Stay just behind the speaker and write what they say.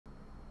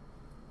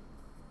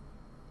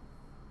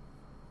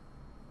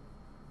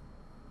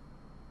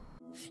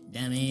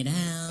Dumb it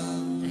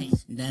down, hey,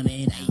 dumb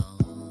it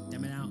down,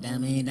 dumb it down,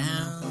 dumb it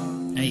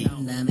down, hey,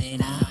 dumb it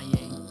down,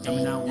 dumb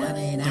it down, dumb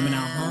it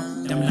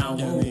down, dumb it down,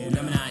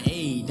 dumb it down,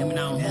 hey, dumb it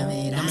down, yeah,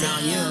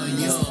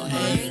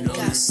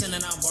 hey,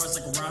 sending out bars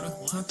like a router,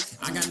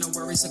 I got no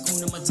worries,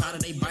 Hakuna Matata,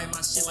 they bite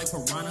my shit like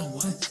piranha,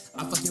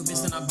 I fuck your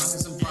bitch and I buy her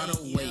some Prada,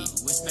 wait,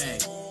 which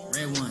bag,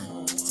 red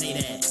one, say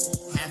that,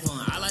 have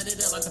fun, I light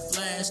it up like the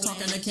Flash,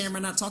 talking to camera,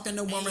 not talking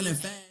to woman and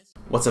fast.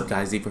 What's up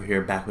guys, Zephyr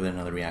here, back with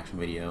another reaction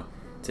video.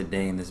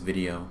 Today in this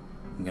video,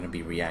 I'm going to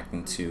be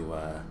reacting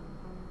to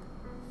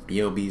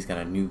B.o.B's got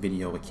a new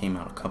video. It came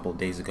out a couple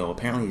days ago.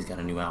 Apparently he's got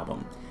a new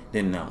album.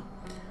 Didn't know.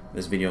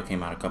 This video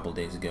came out a couple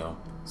days ago.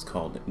 It's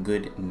called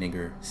Good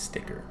Nigger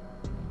Sticker.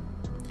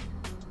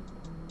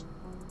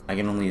 I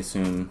can only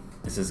assume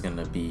this is going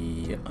to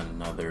be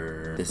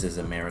another This Is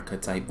America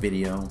type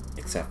video,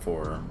 except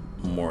for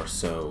more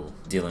so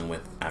dealing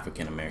with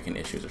African American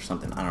issues or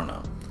something. I don't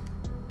know.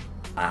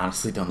 I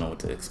honestly don't know what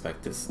to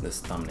expect. This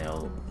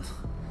thumbnail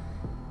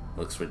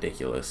looks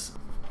ridiculous.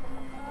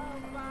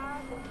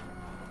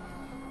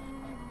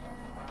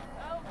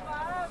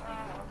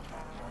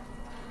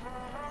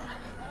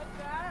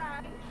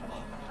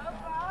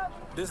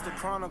 This the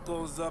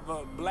chronicles of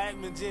a black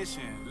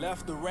magician,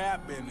 left the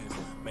rap business,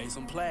 made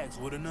some plaques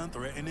with an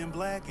unthreatening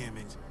black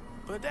image.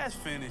 But that's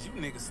finished, you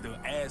niggas still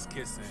ass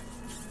kissing.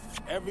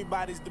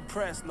 Everybody's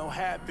depressed, no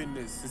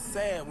happiness. It's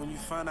sad when you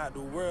find out the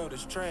world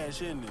is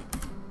trash, isn't it?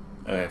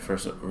 Okay,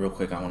 first, real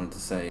quick, I wanted to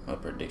say a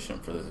prediction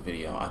for this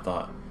video. I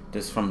thought,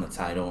 just from the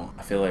title,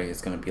 I feel like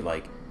it's going to be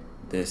like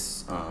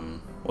this,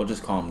 we'll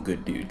just call him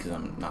Good Dude, because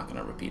I'm not going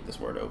to repeat this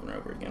word over and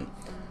over again.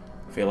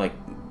 I feel like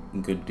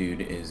Good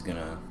Dude is going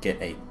to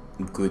get a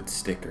good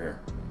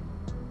sticker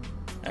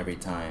every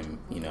time,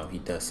 you know, he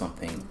does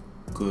something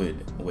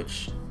good,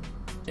 which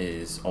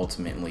is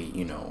ultimately,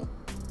 you know,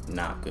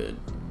 not good.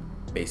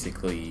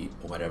 Basically,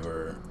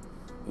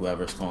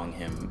 whoever's calling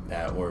him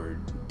that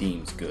word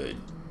deems good.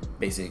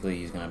 Basically,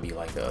 he's gonna be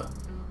like a,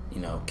 you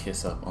know,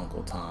 kiss up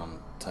Uncle Tom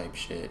type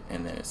shit,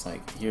 and then it's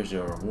like, here's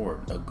your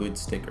reward, a good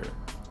sticker.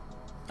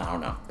 I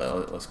don't know,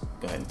 but let's go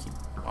ahead and keep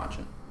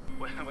watching.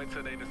 Wait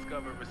till they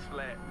discover it's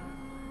flat.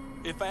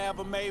 If I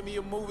ever made me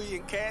a movie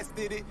and cast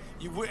did it,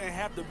 you wouldn't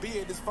have to be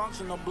a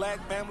dysfunctional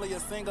black family, a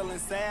single and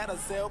sad, or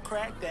sell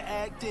crack to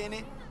act in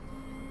it.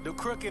 The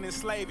crooked and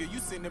slavior, you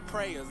send the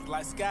prayers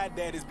like Sky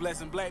Daddy's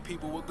blessing black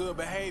people with good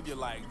behavior,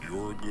 like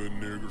you're a good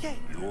nigger, yeah.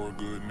 You're a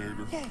good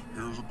nigger, yeah.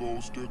 Here's a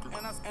gold sticker.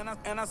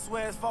 And I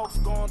swear it's folks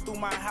going through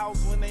my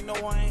house when they know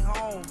I ain't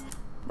home.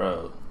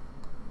 Bro,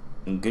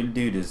 Good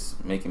Dude is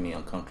making me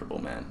uncomfortable,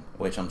 man,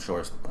 which I'm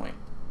sure is the point.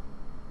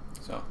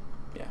 So,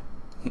 yeah.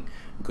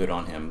 Good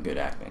on him, good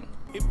acting.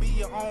 It be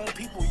your own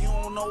people, you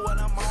don't know what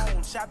I'm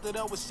on. Chopped it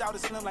up with Shouted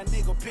Slim like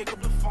nigga, pick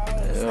up the phone.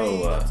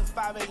 Stayed up to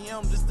 5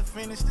 a.m. just to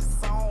finish this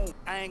song.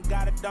 I ain't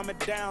gotta dumb it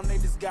down, they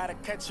just gotta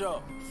catch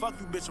up. Fuck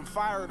you, bitch, I'm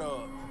fired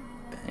up.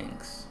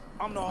 Thanks.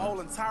 I'm the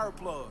whole entire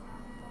plug.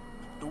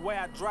 The way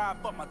I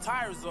drive, fuck my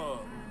tires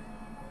up.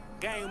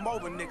 Game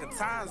over, nigga,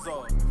 time's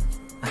up.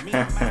 Me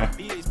and my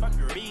bitch, fuck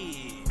your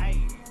bitch.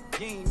 Ayy,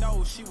 you ain't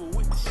know she was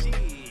with the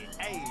shit.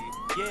 Ayy,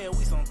 yeah,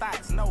 we some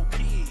thoughts, no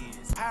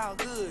kids. How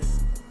good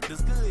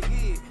does good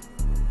get?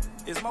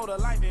 It's more to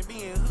life than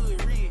being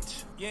hood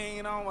rich. You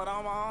ain't on what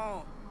I'm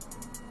on.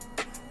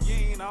 You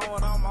ain't on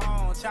what I'm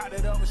on. Chopped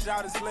it up with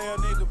Shouted Slim,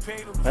 nigga,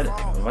 picked up the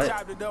phone.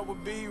 Chopped it up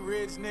with B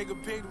Rich,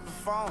 nigga, picked up the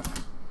phone.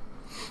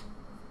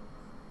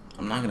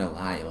 I'm not gonna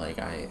lie, like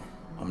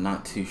I'm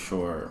not too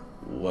sure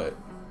what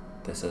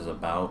this is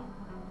about,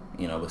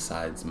 you know,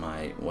 besides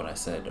what I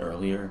said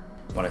earlier.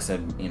 What I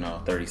said, you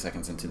know, 30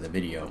 seconds into the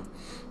video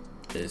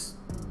is,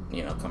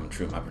 you know, coming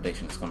true. My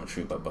prediction is coming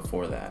true, but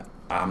before that,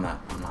 I'm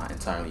not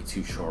entirely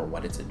too sure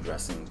what it's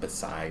addressing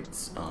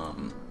besides I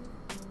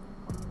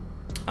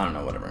don't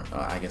know, whatever.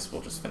 I guess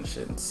we'll just finish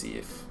it and see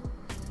if,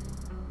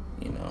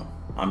 you know,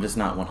 I'm just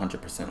not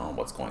 100% on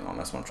what's going on.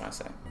 That's what I'm trying to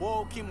say.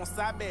 Whoa, Kimo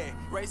Sabe.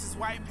 Racist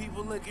white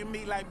people look at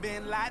me like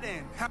Bin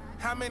Laden.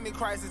 How many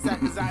crisis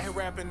actors out here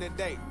rapping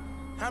today?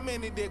 How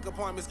many dick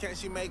appointments can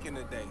she make in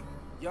a day?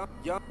 Young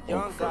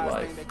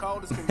guys think they call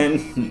this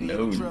community.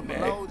 No neck,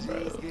 bro.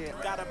 Yeah.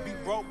 Gotta be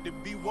broke to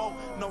be woke.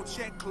 No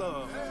check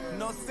club,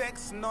 no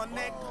sex, no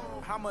neck.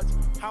 How much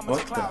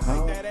clout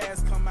make that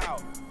ass come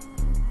out?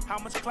 How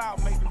much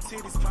clout make them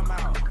titties come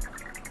out?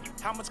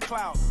 How much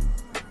clout?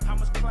 How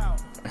much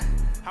clout?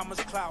 How much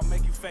clout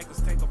make you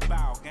fakers take a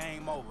bow?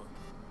 Game over.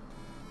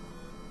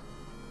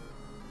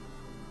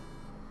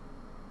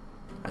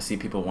 I see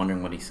people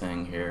wondering what he's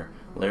saying here.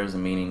 There's a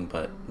meaning,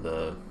 but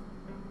the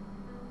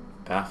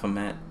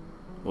Baphomet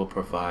will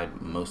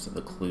provide most of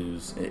the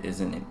clues. It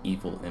isn't an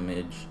evil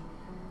image.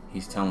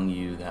 He's telling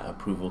you that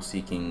approval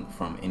seeking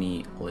from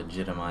any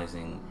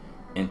legitimizing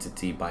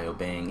entity by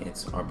obeying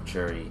its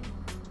arbitrary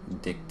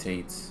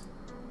dictates,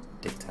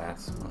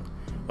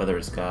 whether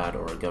it's God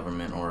or a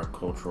government or a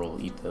cultural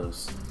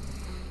ethos,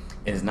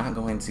 is not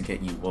going to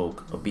get you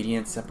woke.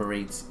 Obedience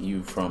separates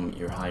you from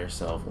your higher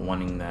self,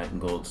 wanting that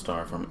gold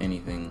star from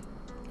anything,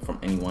 from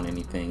anyone,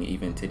 anything,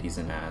 even titties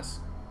and ass.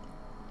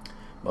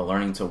 But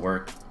learning to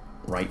work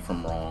right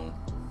from wrong,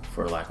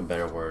 for lack of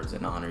better words,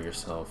 and honor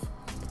yourself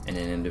in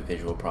an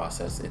individual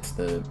process. It's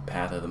the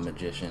path of the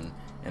magician,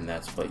 and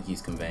that's what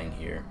he's conveying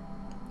here.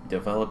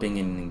 Developing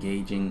and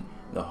engaging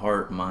the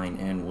heart, mind,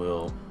 and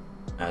will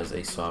as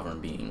a sovereign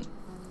being.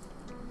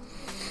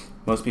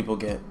 Most people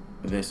get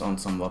this on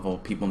some level.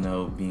 People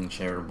know being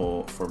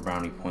charitable for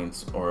brownie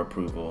points or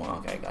approval,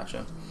 okay,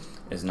 gotcha,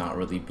 is not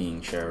really being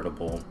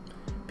charitable.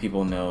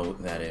 People know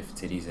that if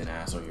titties and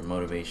ass are your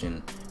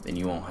motivation, then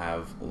you won't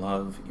have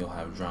love, you'll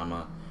have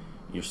drama.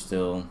 You're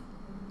still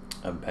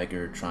a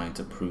beggar trying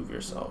to prove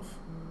yourself.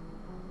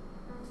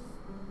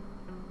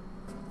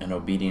 And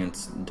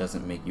obedience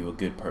doesn't make you a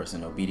good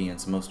person.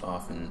 Obedience most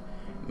often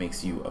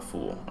makes you a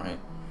fool, right?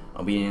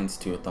 Obedience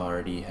to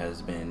authority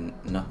has been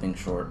nothing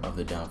short of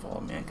the downfall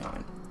of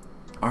mankind.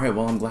 Alright,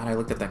 well, I'm glad I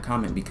looked at that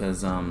comment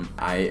because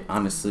I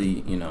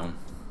honestly, you know,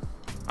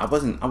 I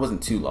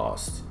wasn't too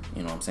lost.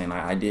 You know what I'm saying?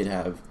 I did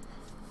have,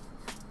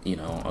 you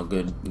know, a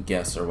good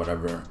guess or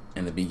whatever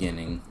in the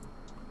beginning.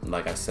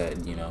 Like I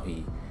said, you know,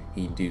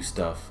 he do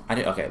stuff.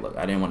 Okay, look,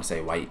 I didn't want to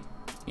say white,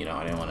 you know,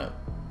 I didn't want to,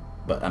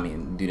 but I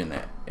mean, dude in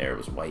that era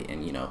was white,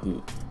 and you know,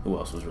 who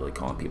else was really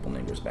calling people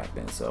niggers back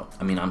then? So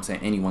I mean, I'm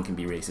saying anyone can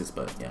be racist,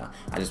 but yeah,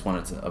 I just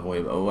wanted to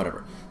avoid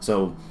whatever.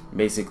 So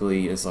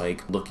basically, it's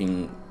like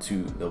looking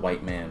to the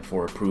white man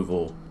for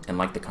approval, and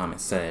like the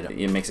comment said,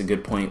 it makes a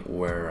good point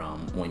where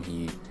when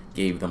he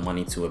gave the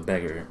money to a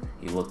beggar,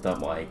 he looked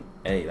up like,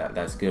 hey,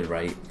 that's good,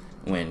 right?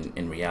 When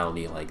in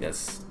reality, like,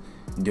 that's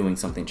doing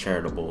something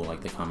charitable,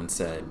 like the comment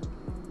said,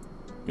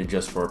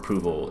 just for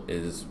approval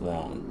is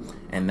wrong.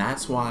 And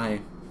that's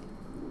why,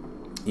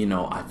 you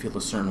know, I feel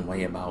a certain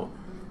way about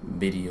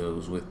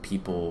videos with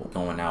people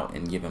going out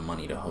and giving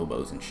money to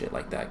hobos and shit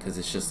like that, because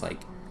it's just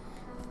like,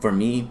 for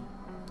me,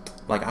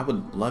 like, I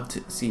would love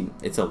to see,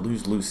 it's a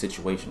lose-lose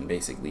situation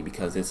basically,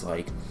 because it's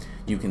like,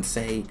 you can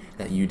say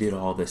that you did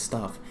all this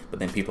stuff, but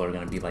then people are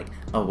going to be like,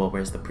 oh, well,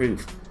 where's the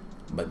proof?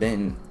 But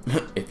then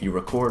if you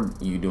record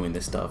you doing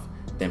this stuff,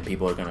 then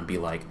people are going to be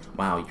like,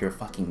 wow, you're a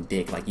fucking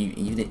dick, like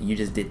you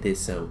just did this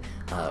so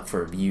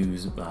for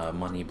views,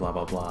 money, blah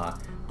blah blah,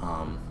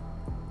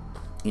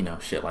 you know,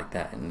 shit like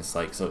that. And it's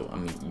like, so I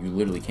mean, you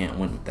literally can't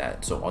win with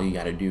that. So all you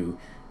got to do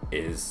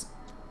is,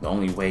 the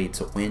only way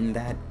to win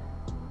that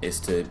is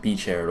to be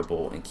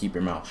charitable and keep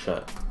your mouth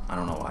shut. I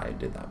don't know why I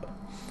did that, but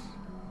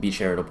be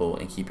charitable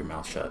and keep your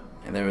mouth shut.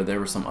 And there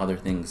were some other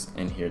things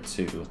in here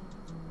too.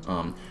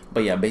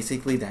 But yeah,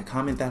 basically that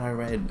comment that I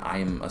read, I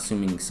am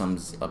assuming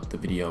sums up the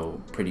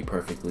video pretty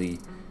perfectly,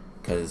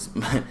 because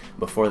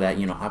before that,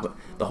 you know,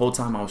 the whole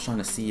time I was trying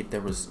to see if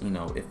there was, you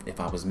know, if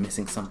I was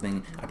missing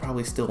something. I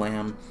probably still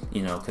am,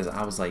 you know, because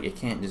I was like, it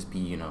can't just be,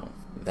 you know,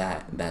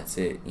 that's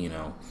it, you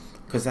know,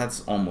 because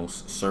that's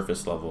almost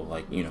surface level,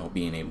 like, you know,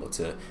 being able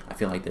to, I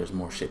feel like there's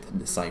more shit to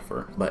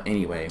decipher. But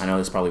anyway, I know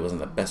this probably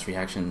wasn't the best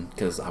reaction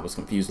because I was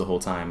confused the whole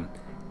time,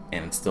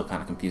 and still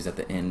kind of confused at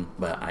the end,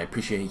 but I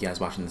appreciate you guys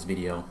watching this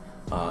video.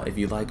 If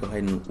you'd like, go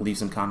ahead and leave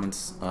some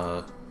comments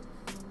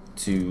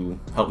to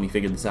help me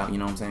figure this out, you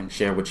know what I'm saying?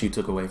 Share what you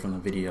took away from the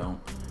video.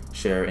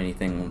 Share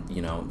anything,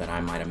 you know, that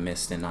I might have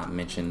missed and not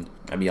mentioned.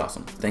 That'd be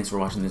awesome. Thanks for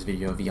watching this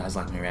video. If you guys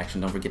like my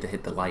reaction, don't forget to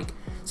hit the like,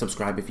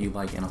 subscribe if you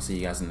like, and I'll see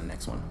you guys in the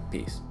next one.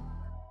 Peace.